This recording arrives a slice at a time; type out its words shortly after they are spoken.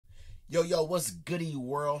Yo, what's goody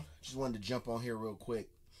world? Just wanted to jump on here real quick,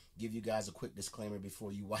 give you guys a quick disclaimer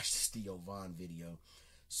before you watch this Theo Von video.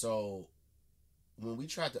 So, when we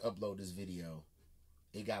tried to upload this video,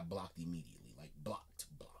 it got blocked immediately. Like, blocked.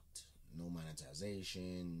 No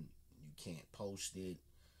monetization, you can't post it,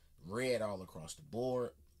 red all across the board.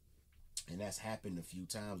 And that's happened a few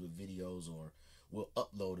times with videos, or we'll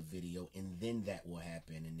upload a video and then that will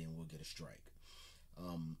happen and then we'll get a strike.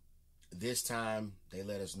 This time, they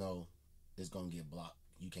let us know it's going to get blocked.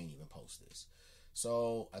 You can't even post this.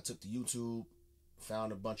 So I took to YouTube,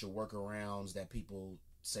 found a bunch of workarounds that people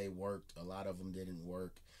say worked. A lot of them didn't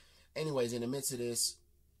work. Anyways, in the midst of this,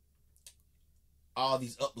 all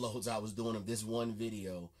these uploads I was doing of this one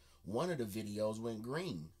video, one of the videos went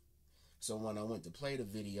green. So when I went to play the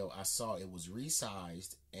video, I saw it was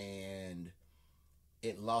resized and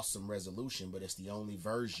it lost some resolution, but it's the only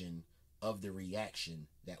version of the reaction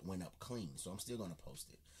that went up clean. So I'm still going to post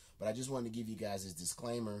it. But I just wanted to give you guys this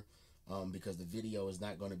disclaimer because the video is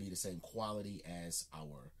not going to be the same quality as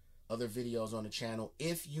our other videos on the channel.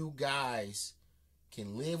 If you guys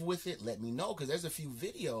can live with it, let me know, because there's a few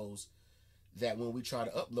videos that when we try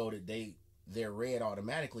to upload it, they're read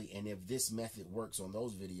automatically, and if this method works on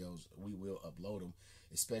those videos, we will upload them,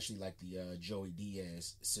 especially like the Joey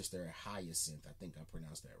Diaz Sister Hyacinth. I think I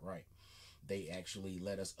pronounced that right. They actually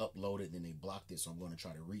let us upload it, then they blocked it, so I'm going to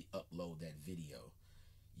try to re-upload that video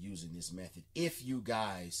using this method, if you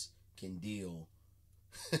guys can deal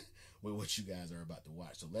with what you guys are about to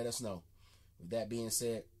watch. So let us know. With that being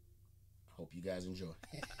said, hope you guys enjoy.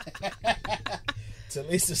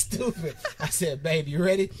 Talisa stupid. I said, babe, you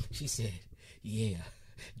ready? She said, yeah,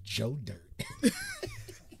 Joe Dirt.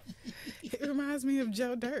 It reminds me of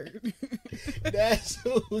Joe Dirt. That's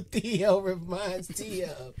who Theo reminds T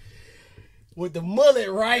of. With the mullet,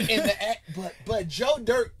 right? And the but Joe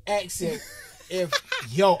Dirt accent.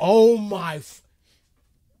 Oh my.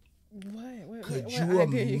 What? Could you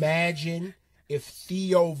imagine if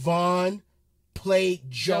Theo Von played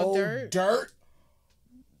Joe Dirt?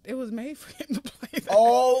 It was made for him to play that.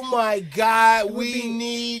 Oh my God, we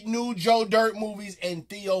need new Joe Dirt movies, and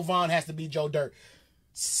Theo Von has to be Joe Dirt.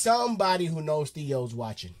 Somebody who knows Theo's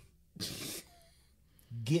watching,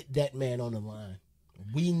 get that man on the line.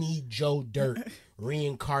 We need Joe Dirt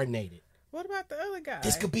reincarnated. What about the other guy?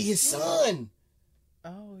 This could be his son.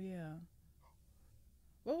 Oh, yeah.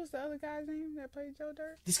 What was the other guy's name that played Joe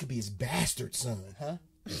Dirt? This could be his bastard son, huh?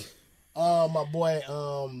 My boy, I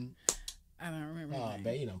don't remember. Oh,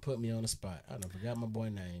 babe, you done put me on the spot. I done forgot my boy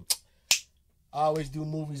name. I always do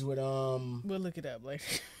movies with We'll look it up later.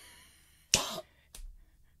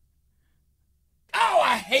 Oh,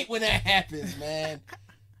 I hate when that happens, man.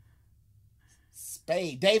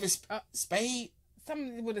 Davis Spade.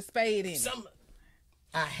 Something with a spade in it.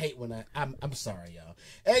 I hate when I'm sorry, y'all.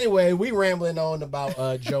 Anyway, we rambling on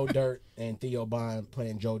about Joe Dirt and Theo Von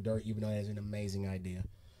playing Joe Dirt, even though that's an amazing idea.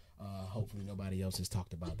 Hopefully nobody else has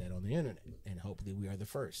talked about that on the internet, and hopefully we are the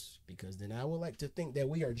first, because then I would like to think that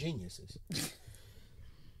we are geniuses.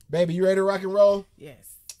 Baby, you ready to rock and roll?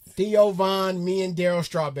 Yes. Theo Von, me and Darryl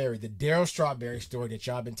Strawberry, the Darryl Strawberry story that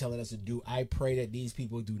y'all been telling us to do. I pray that these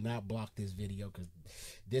people do not block this video, because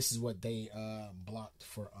this is what they blocked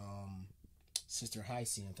for Sister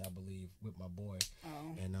Hyacinth, I believe, with my boy.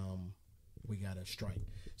 Oh. And we got a strike.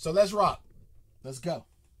 So let's rock. Let's go.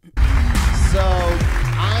 So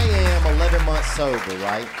I am 11 months sober,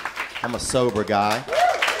 right? I'm a sober guy.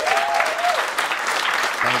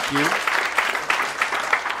 Thank you.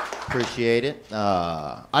 Appreciate it.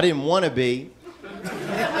 I didn't want to be,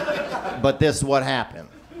 but this is what happened.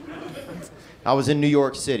 I was in New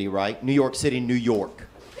York City, right? New York City, New York.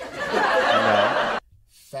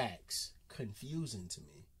 Facts. Confusing to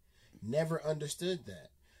me. Never understood that.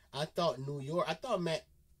 I thought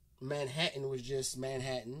Manhattan was just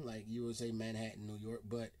Manhattan, like you would say Manhattan, New York,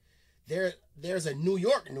 but there's a New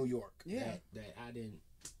York, yeah, that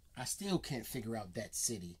I still can't figure out that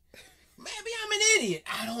city. Maybe I'm an idiot.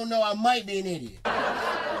 I don't know. I might be an idiot.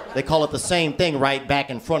 They call it the same thing right back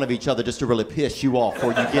in front of each other just to really piss you off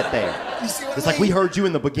before you get there. You see what it's like we heard you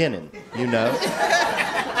in the beginning, you know?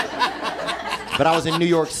 But I was in New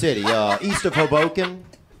York City, east of Hoboken.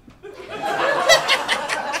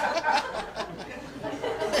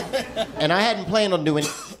 And I hadn't planned on doing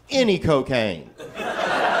any cocaine.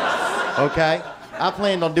 Okay? I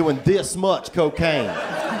planned on doing this much cocaine.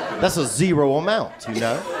 That's a zero amount, you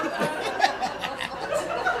know?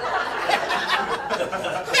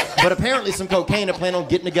 But apparently some cocaine had planned on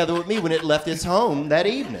getting together with me when it left its home that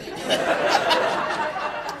evening.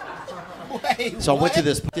 Wait, so I went to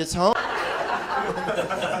this home.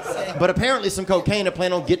 But apparently some cocaine had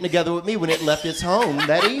planned on getting together with me when it left its home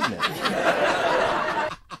that evening.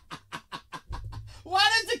 Why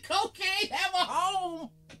does the cocaine have a home?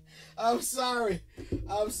 I'm sorry,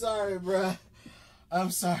 bruh. I'm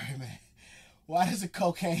sorry, man. Why does the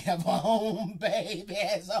cocaine have a home, babe? It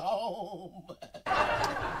has a home.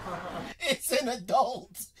 It's an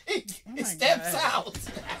adult. It steps out.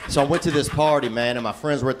 So I went to this party, man, and my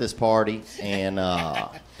friends were at this party, and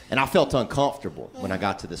I felt uncomfortable when I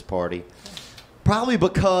got to this party. Probably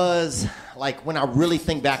because, like, when I really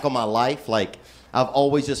think back on my life, like, I've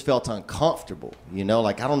always just felt uncomfortable, you know?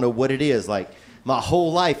 Like, I don't know what it is. Like, my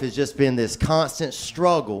whole life has just been this constant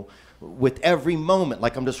struggle with every moment.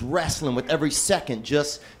 Like, I'm just wrestling with every second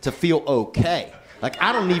just to feel okay. Like,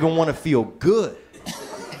 I don't even want to feel good.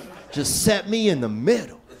 Just set me in the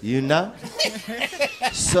middle, you know?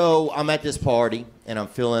 So I'm at this party, and I'm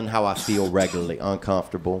feeling how I feel regularly,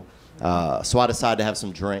 uncomfortable. So I decided to have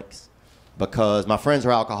some drinks because my friends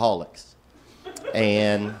are alcoholics,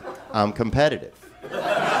 and I'm competitive.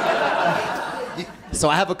 So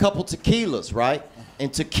I have a couple tequilas, right?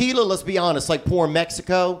 And tequila, let's be honest, like pouring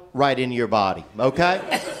Mexico right into your body,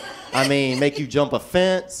 okay? I mean, make you jump a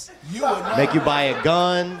fence, make you buy a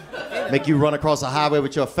gun, make you run across a highway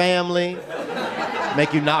with your family,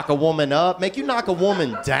 make you knock a woman up, make you knock a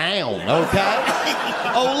woman down, okay?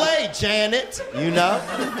 Olay, Janet, you know?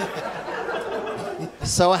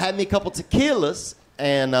 So I had me a couple tequilas,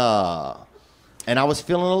 and I was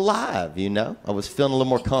feeling alive, you know? I was feeling a little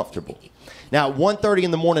more comfortable. Now, at 1:30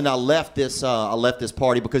 in the morning, I left this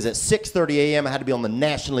party because at 6:30 a.m. I had to be on the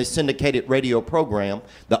nationally syndicated radio program,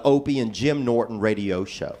 the Opie and Jim Norton radio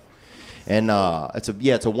show. And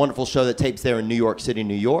it's a wonderful show that tapes there in New York City,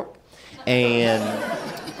 New York. And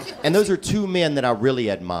those are two men that I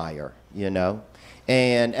really admire, you know?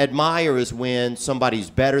 And admire is when somebody's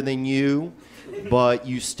better than you, but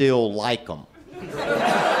you still like them.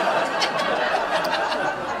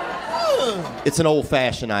 It's an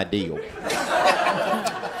old-fashioned ideal.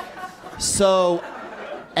 So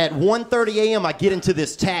at 1:30 a.m., I get into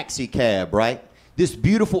this taxi cab, right? This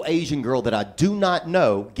beautiful Asian girl that I do not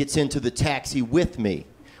know gets into the taxi with me.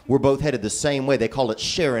 We're both headed the same way. They call it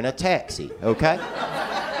sharing a taxi, okay?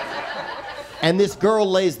 And this girl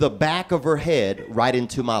lays the back of her head right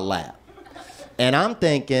into my lap. And I'm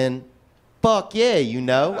thinking, fuck yeah, you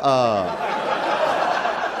know?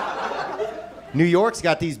 New York's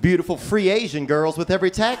got these beautiful free Asian girls with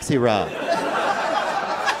every taxi ride.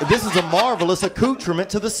 This is a marvelous accoutrement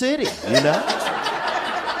to the city, you know?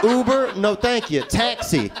 Uber, no thank you.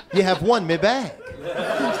 Taxi, you have won me back.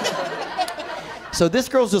 So this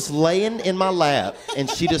girl's just laying in my lap, and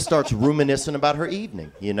she just starts reminiscing about her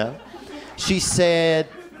evening, you know? She said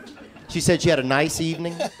she had a nice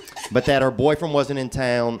evening, but that her boyfriend wasn't in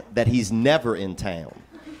town, that he's never in town.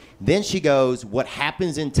 Then she goes, what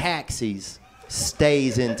happens in taxis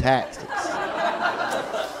stays in taxis.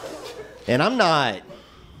 And I'm not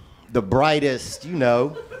the brightest, you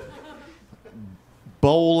know,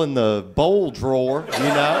 bowl in the bowl drawer, you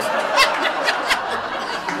know?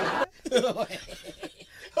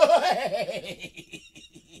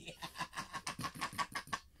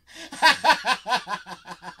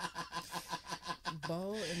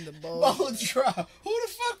 Bowl in the bowl. Bowl drawer. Who the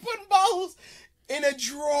fuck putting bowls in a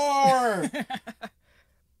drawer?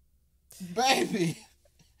 Baby.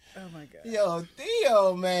 Oh my God. Yo,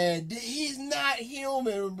 Theo, man, he's not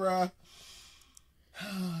human, bruh.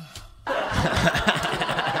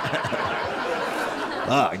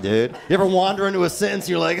 Fuck, dude. You ever wander into a sentence,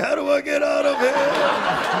 you're like, how do I get out of here?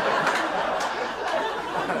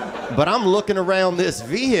 But I'm looking around this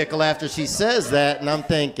vehicle after she says that, and I'm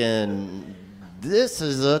thinking, this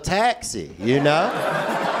is a taxi, you know?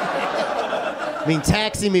 I mean,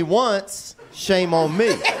 taxi me once, shame on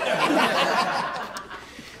me.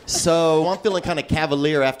 So I'm feeling kind of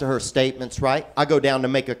cavalier after her statements, right? I go down to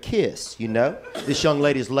make a kiss, you know? This young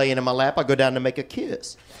lady's laying in my lap. I go down to make a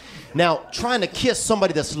kiss. Now, trying to kiss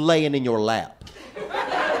somebody that's laying in your lap,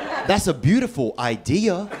 that's a beautiful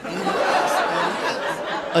idea.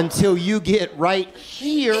 Until you get right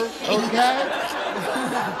here, okay?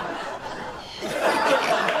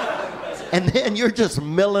 And then you're just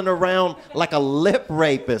milling around like a lip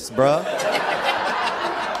rapist, bruh.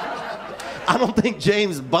 I don't think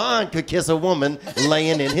James Bond could kiss a woman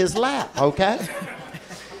laying in his lap, okay?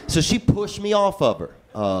 So she pushed me off of her.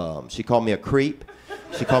 She called me a creep.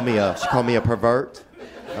 She called me a pervert.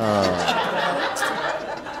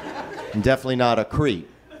 I'm definitely not a creep.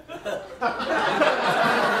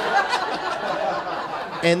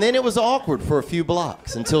 And then it was awkward for a few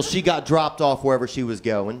blocks until she got dropped off wherever she was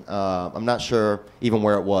going. I'm not sure even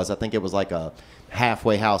where it was. I think it was like a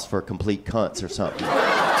halfway house for complete cunts or something.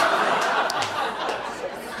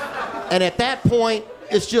 And at that point,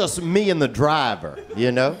 it's just me and the driver,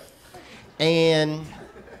 you know? And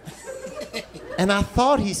I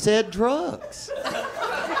thought he said drugs.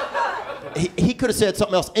 He could have said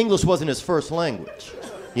something else. English wasn't his first language,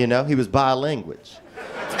 you know? He was bilingual.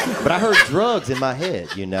 But I heard drugs in my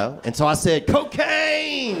head, you know? And so I said,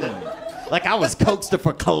 cocaine! Like I was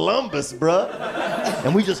Christopher Columbus, bruh.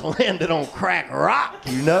 And we just landed on crack rock,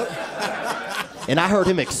 you know? And I heard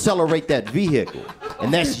him accelerate that vehicle.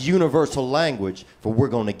 And that's universal language for we're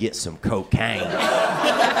gonna get some cocaine.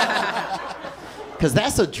 Because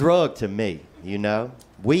that's a drug to me, you know?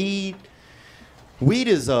 Weed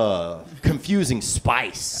is a confusing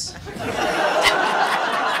spice.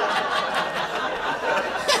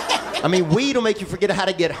 I mean, weed will make you forget how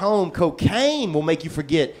to get home. Cocaine will make you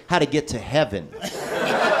forget how to get to heaven.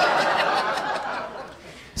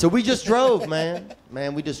 So we just drove, man.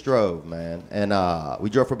 We just drove, man. And we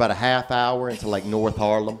drove for about a half hour into like North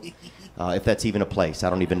Harlem, if that's even a place. I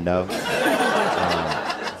don't even know.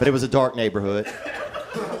 But it was a dark neighborhood.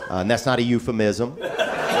 And that's not a euphemism.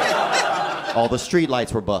 All the street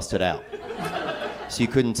lights were busted out. So you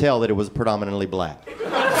couldn't tell that it was predominantly black.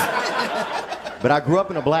 But I grew up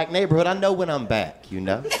in a black neighborhood. I know when I'm back, you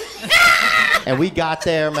know? And we got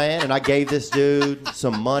there, man, and I gave this dude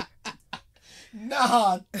some money.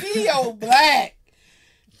 Nah, Theo black.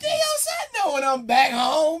 Theo said no when I'm back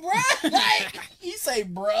home, bruh. Like, he say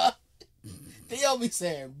bruh. Theo be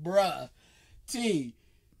saying bruh. Theo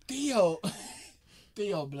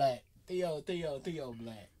black. Theo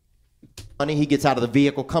black. He gets out of the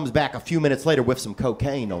vehicle, comes back a few minutes later with some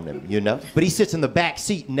cocaine on him, you know? But he sits in the back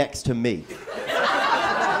seat next to me.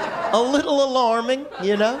 A little alarming,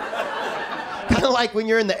 you know? Kind of like when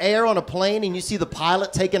you're in the air on a plane and you see the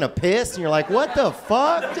pilot taking a piss and you're like, what the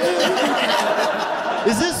fuck, dude?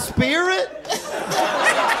 Is this Spirit?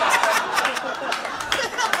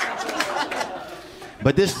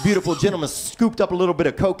 But this beautiful gentleman scooped up a little bit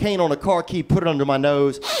of cocaine on a car key, put it under my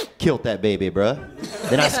nose, killed that baby, bruh.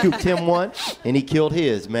 Then I scooped him one, and he killed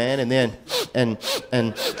his, man. And then, and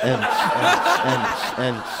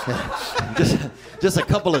just a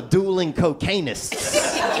couple of dueling cocainists.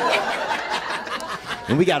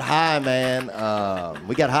 And we got high, man.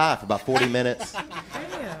 We got high for about 40 minutes.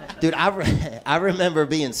 Dude, I remember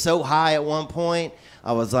being so high at one point,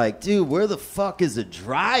 I was like, dude, where the fuck is the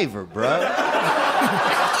driver, bro?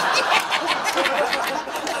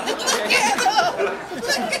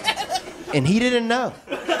 And he didn't know.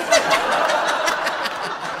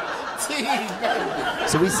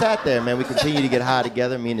 So we sat there, man. We continued to get high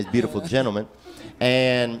together, me and this beautiful gentleman.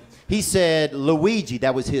 And he said Luigi,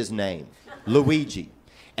 that was his name, Luigi.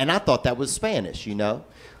 And I thought that was Spanish, you know,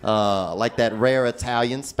 like that rare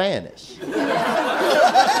Italian Spanish.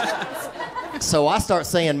 So I start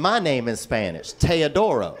saying my name in Spanish,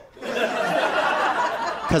 Teodoro.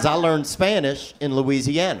 Because I learned Spanish in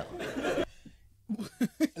Louisiana.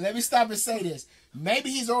 Let me stop and say this.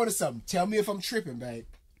 Maybe he's ordering something. Tell me if I'm tripping, babe.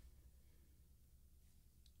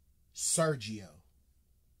 Sergio.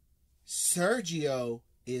 Sergio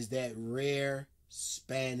is that rare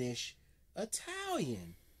Spanish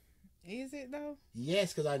Italian. Is it though?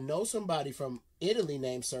 Yes, because I know somebody from Italy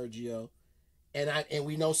named Sergio. And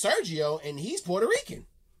we know Sergio, and he's Puerto Rican.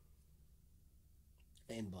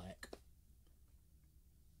 And black.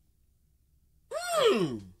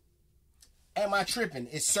 Am I tripping?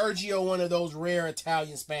 Is Sergio one of those rare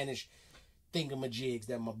Italian Spanish thingamajigs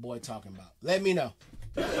that my boy talking about? Let me know.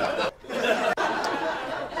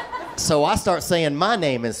 So I start saying my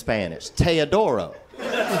name in Spanish, Teodoro.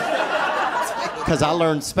 Because I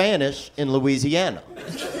learned Spanish in Louisiana.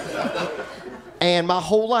 And my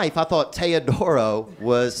whole life, I thought Teodoro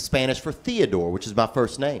was Spanish for Theodore, which is my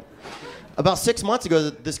first name. About 6 months ago,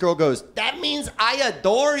 this girl goes, that means I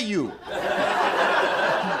adore you.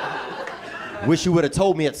 Wish you would have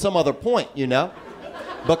told me at some other point, you know?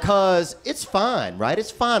 Because it's fine, right?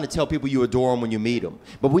 It's fine to tell people you adore them when you meet them.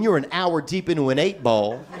 But when you're an hour deep into an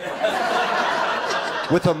 8-ball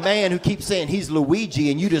with a man who keeps saying he's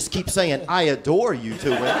Luigi and you just keep saying, I adore you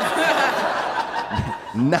to him,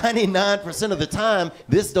 99% of the time,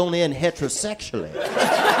 this don't end heterosexually.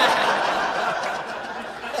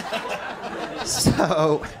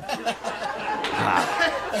 So,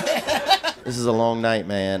 this is a long night,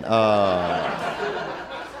 man.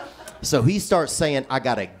 So he starts saying, I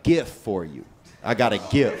got a gift for you. I got a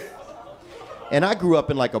gift. And I grew up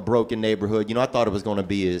in like a broken neighborhood. You know, I thought it was going to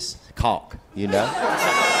be his cock, you know?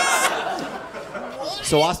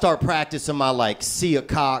 So I start practicing my like see a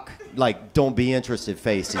cock, like don't be interested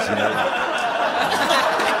faces, you know.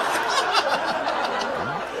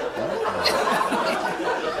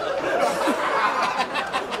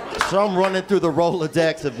 So I'm running through the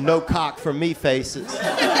Rolodex of no cock for me faces.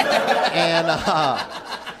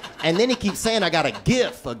 And then he keeps saying, I got a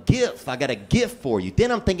gift, I got a gift for you.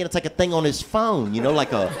 Then I'm thinking it's like a thing on his phone, you know,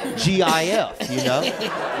 like a GIF, you know?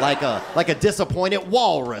 Like a disappointed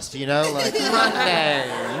walrus, you know? Like,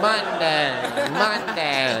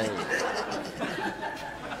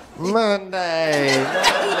 Monday.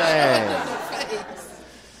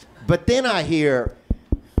 But then I hear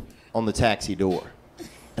on the taxi door,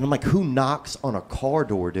 and I'm like, who knocks on a car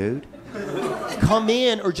door, dude? Come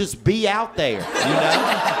in or just be out there, you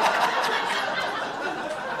know?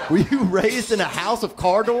 Were you raised in a house of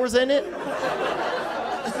car doors in it?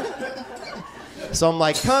 So I'm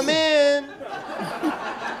like, come in.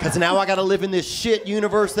 Because now I got to live in this shit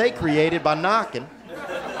universe they created by knocking.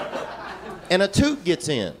 And a toot gets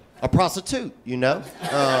in. A prostitute, you know?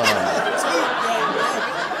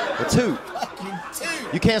 A toot.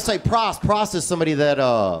 You can't say pros. Pros is somebody that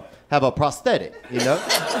have a prosthetic, you know?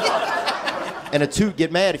 And a toot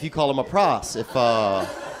get mad if you call them a pros,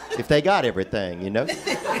 if they got everything, you know?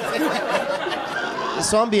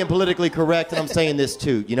 So I'm being politically correct and I'm saying this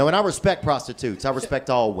toot, you know? And I respect prostitutes. I respect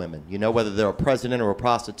all women, you know? Whether they're a president or a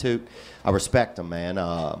prostitute, I respect them, man.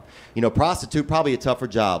 You know, prostitute, probably a tougher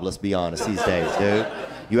job, let's be honest, these days, dude.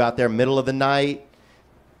 You out there middle of the night,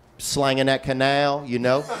 slanging that canal, you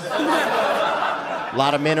know? A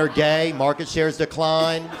lot of men are gay, market shares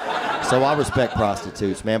decline. So I respect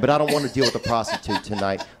prostitutes, man, but I don't want to deal with a prostitute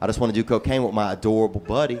tonight. I just want to do cocaine with my adorable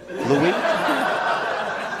buddy, Louis.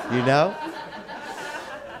 You know?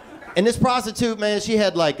 And this prostitute, man, she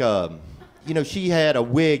had like you know, she had a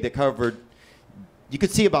wig that covered, you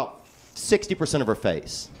could see about 60% of her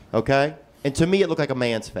face, okay? And to me, it looked like a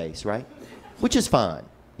man's face, right? Which is fine,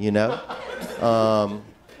 you know?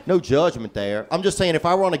 No judgment there. I'm just saying, if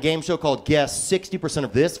I were on a game show called Guess 60%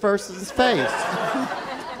 of this person's face,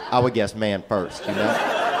 I would guess man first, you know?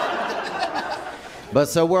 But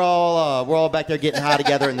so we're all back there getting high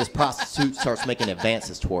together, and this prostitute starts making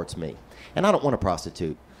advances towards me. And I don't want a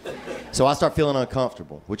prostitute. So I start feeling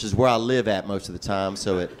uncomfortable, which is where I live at most of the time,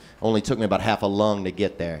 so it only took me about half a lung to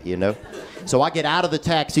get there, you know? So I get out of the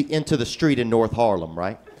taxi into the street in North Harlem,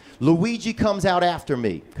 right? Luigi comes out after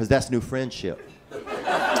me, because that's new friendship.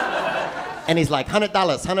 And he's like, $100,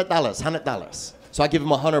 $100, $100. So I give him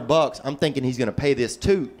 $100. I'm thinking he's gonna pay this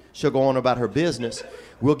toot. She'll go on about her business.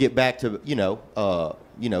 We'll get back to, you know,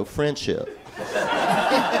 friendship.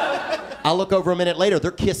 I look over a minute later,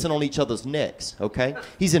 they're kissing on each other's necks, okay?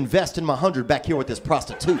 He's investing my $100 back here with this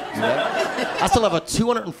prostitute, you know? I still have a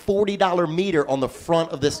 $240 meter on the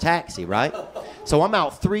front of this taxi, right? So I'm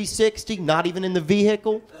out $360, not even in the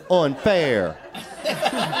vehicle. Unfair.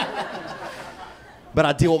 But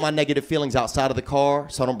I deal with my negative feelings outside of the car,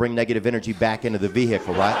 so I don't bring negative energy back into the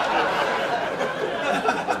vehicle, right?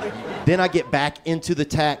 Then I get back into the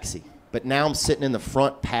taxi, but now I'm sitting in the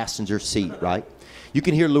front passenger seat, right? You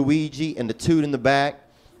can hear Luigi and the toot in the back.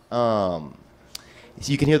 So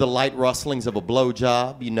you can hear the light rustlings of a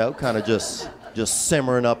blowjob, you know, kind of just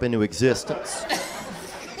simmering up into existence.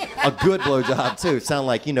 A good blowjob, too. Sound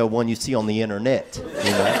like, you know, one you see on the internet,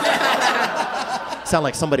 you know? Sound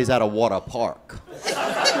like somebody's at a water park.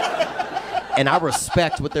 And I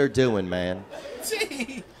respect what they're doing, man.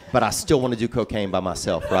 But I still want to do cocaine by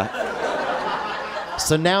myself, right?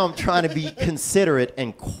 So now I'm trying to be considerate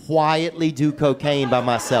and quietly do cocaine by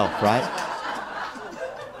myself, right?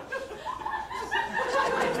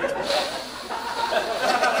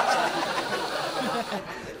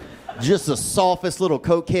 Just the softest little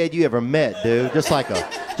cokehead you ever met, dude. Just like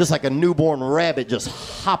a newborn rabbit just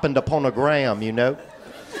hopping upon a gram, you know?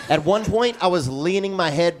 At one point, I was leaning my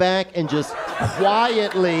head back and just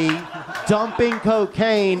quietly dumping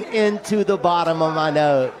cocaine into the bottom of my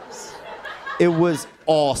nose. It was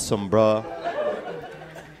awesome, bro.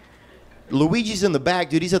 Luigi's in the back,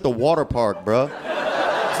 dude. He's at the water park, bro. He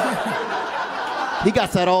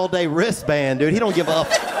got that all-day wristband, dude. He don't give a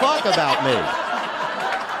fuck about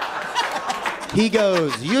me. He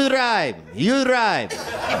goes, you drive, you drive.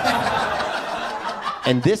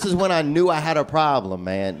 And this is when I knew I had a problem,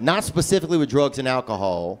 man. Not specifically with drugs and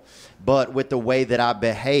alcohol, but with the way that I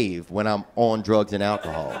behave when I'm on drugs and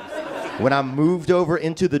alcohol. When I moved over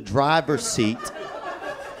into the driver's seat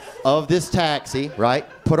of this taxi, right,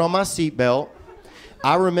 put on my seatbelt,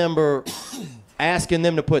 I remember asking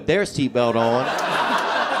them to put their seatbelt on,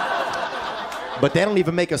 but they don't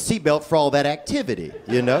even make a seatbelt for all that activity,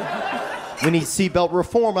 you know? We need seatbelt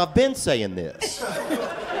reform. I've been saying this.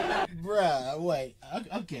 Bruh, wait.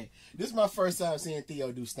 Okay. This is my first time seeing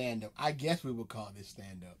Theo do stand-up. I guess we would call this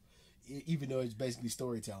stand-up. Even though it's basically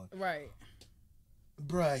storytelling. Right.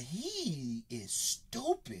 Bruh, he is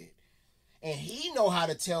stupid. And he know how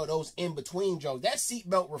to tell those in-between jokes. That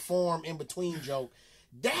seatbelt reform in-between joke,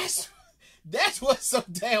 that's what's so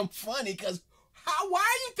damn funny, because why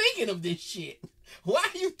are you thinking of this shit? Why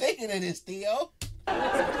are you thinking of this, Theo?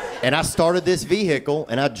 And I started this vehicle,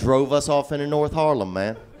 and I drove us off into North Harlem,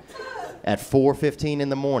 man, at 4:15 in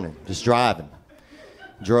the morning, just driving.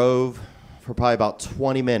 Drove for probably about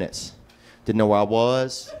 20 minutes. Didn't know where I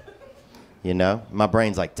was, you know. My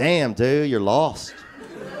brain's like, damn, dude, you're lost.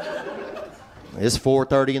 It's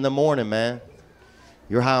 4:30 in the morning, man.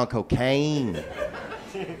 You're high on cocaine.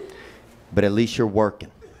 But at least you're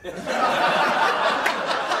working.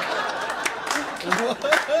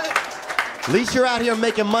 At least you're out here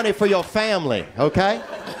making money for your family, okay?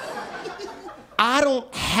 I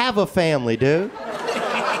don't have a family, dude.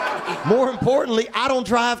 More importantly, I don't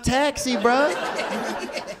drive taxi, bro.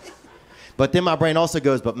 But then my brain also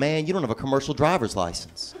goes, but man, you don't have a commercial driver's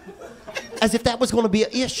license. As if that was going to be an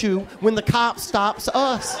issue when the cop stops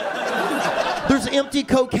us. There's empty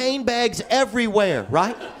cocaine bags everywhere,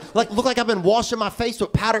 right? Look like I've been washing my face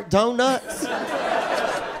with powdered donuts.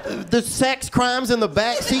 There's sex crimes in the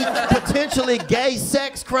backseat, potentially gay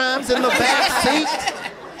sex crimes in the backseat.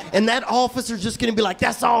 And that officer's just gonna be like,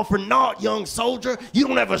 that's all for naught, young soldier. You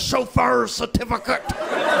don't have a chauffeur's certificate.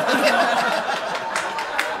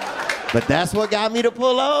 But that's what got me to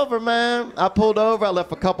pull over, man. I pulled over, I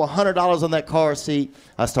left a couple $100 on that car seat.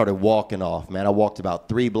 I started walking off, man. I walked about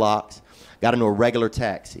 3 blocks, got into a regular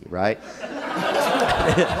taxi, right?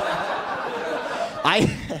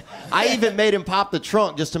 I even made him pop the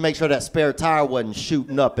trunk just to make sure that spare tire wasn't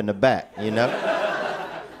shooting up in the back, you know?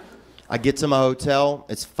 I get to my hotel,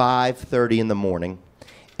 it's 5:30 in the morning,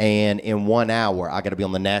 and in 1 hour, I gotta be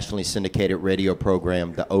on the nationally syndicated radio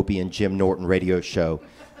program, the Opie and Jim Norton radio show,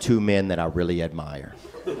 2 men that I really admire.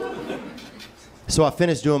 So I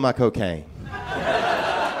finished doing my cocaine.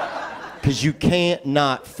 Because you can't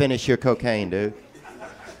not finish your cocaine, dude.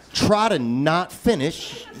 Try to not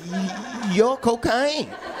finish your cocaine.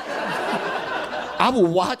 I will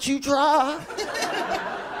watch you try.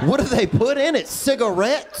 What do they put in it?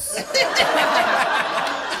 Cigarettes?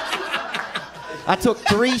 I took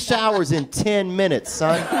 3 showers in 10 minutes,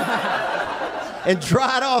 son. And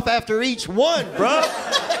dried off after each one, bro.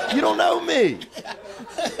 You don't know me.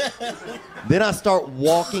 Then I start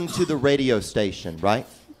walking to the radio station, right?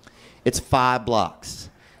 It's 5 blocks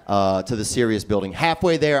to the Sirius building.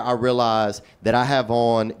 Halfway there, I realize that I have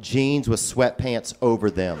on jeans with sweatpants over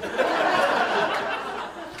them.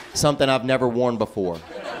 Something I've never worn before,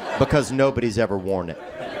 because nobody's ever worn it.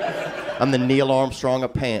 I'm the Neil Armstrong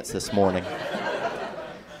of pants this morning.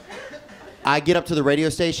 I get up to the radio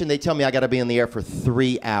station, they tell me I gotta be in the air for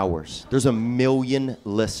 3 hours. There's 1 million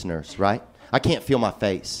listeners, right? I can't feel my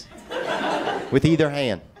face with either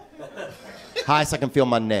hand. Highest I can feel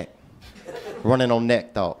my neck. Running on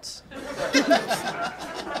neck thoughts.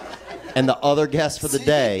 And the other guest for the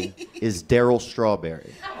day is Darryl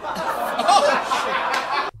Strawberry.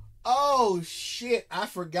 Oh shit, I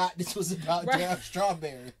forgot this was about Darryl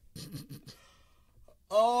Strawberry.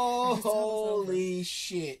 Oh, holy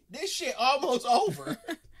shit. This shit almost over.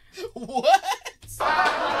 What?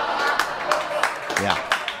 Yeah.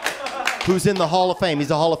 Who's in the Hall of Fame?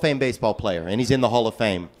 He's a Hall of Fame baseball player, and he's in the Hall of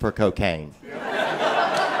Fame for cocaine.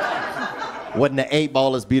 Wasn't an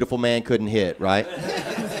 8-ball this beautiful man couldn't hit, right?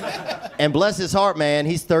 And bless his heart, man,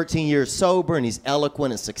 he's 13 years sober, and he's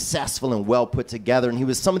eloquent and successful and well put together. And he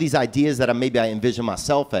was some of these ideas that maybe I envision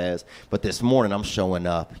myself as, but this morning I'm showing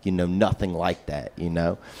up, you know, nothing like that, you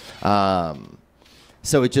know?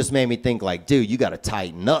 So it just made me think like, dude, you got to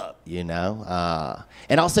tighten up, you know?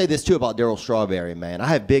 And I'll say this too about Darryl Strawberry, man. I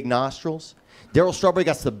have big nostrils. Darryl Strawberry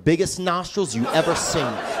got the biggest nostrils you ever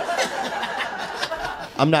seen.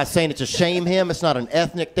 I'm not saying it to shame him. It's not an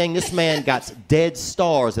ethnic thing. This man got dead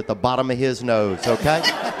stars at the bottom of his nose, okay?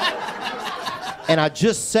 And I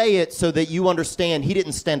just say it so that you understand he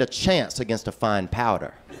didn't stand a chance against a fine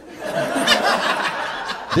powder.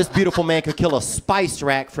 This beautiful man could kill a spice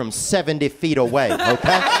rack from 70 feet away,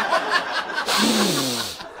 okay?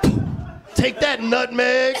 Take that,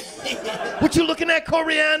 nutmeg. What you looking at,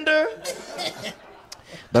 coriander?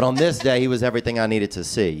 But on this day, he was everything I needed to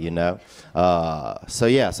see, you know? So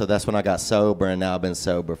that's when I got sober, and now I've been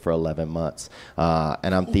sober for 11 months.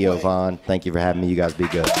 And I'm Theo Von. Thank you for having me. You guys be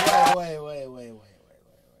good. Wait.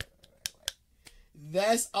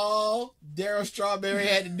 That's all Darryl Strawberry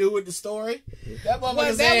had to do with the story? That motherfucker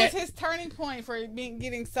Well, said that was his turning point for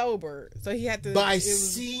getting sober. So he had to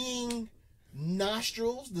seeing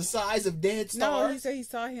nostrils the size of Dead Stars. No, he said he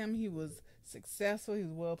saw him. He was successful. He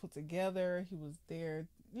was well put together. He was there,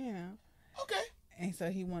 you know. Okay. And so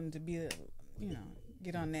he wanted to be, you know,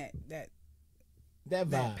 get on that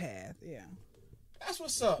vibe. path. Yeah. That's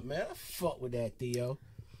what's up, man. I fuck with that, Theo.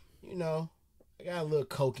 You know, I got a little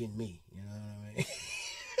coke in me. You know what I mean?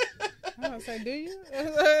 I was like, do you? Wait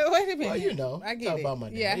a minute. Well, you know, I get talk it. about my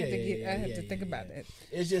dad. Yeah, I have to think about that.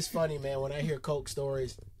 It's just funny, man. When I hear coke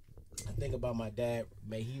stories, I think about my dad.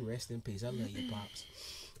 May he rest in peace. I love you, pops.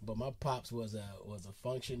 But my pops was a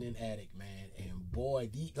functioning addict, man. And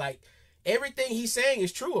boy, like everything he's saying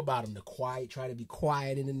is true about him. Try to be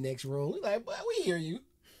quiet in the next room. We like, boy, we hear you.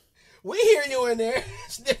 We hear you in there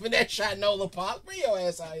sniffing that shot Nolo Pop. Bring your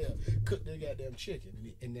ass out here. Cook the goddamn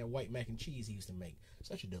chicken and that white mac and cheese he used to make.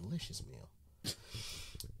 Such a delicious meal.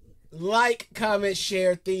 Like, comment,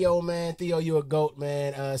 share. Theo, man. Theo, you a GOAT,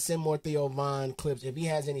 man. Send more Theo Von clips. If he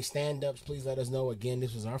has any stand-ups, please let us know. Again,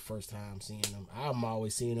 this was our first time seeing him. I'm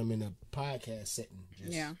always seeing him in a podcast setting.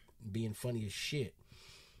 Just being funny as shit.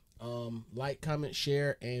 Like, comment,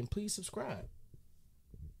 share, and please subscribe.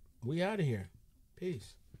 We out of here.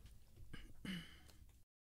 Peace.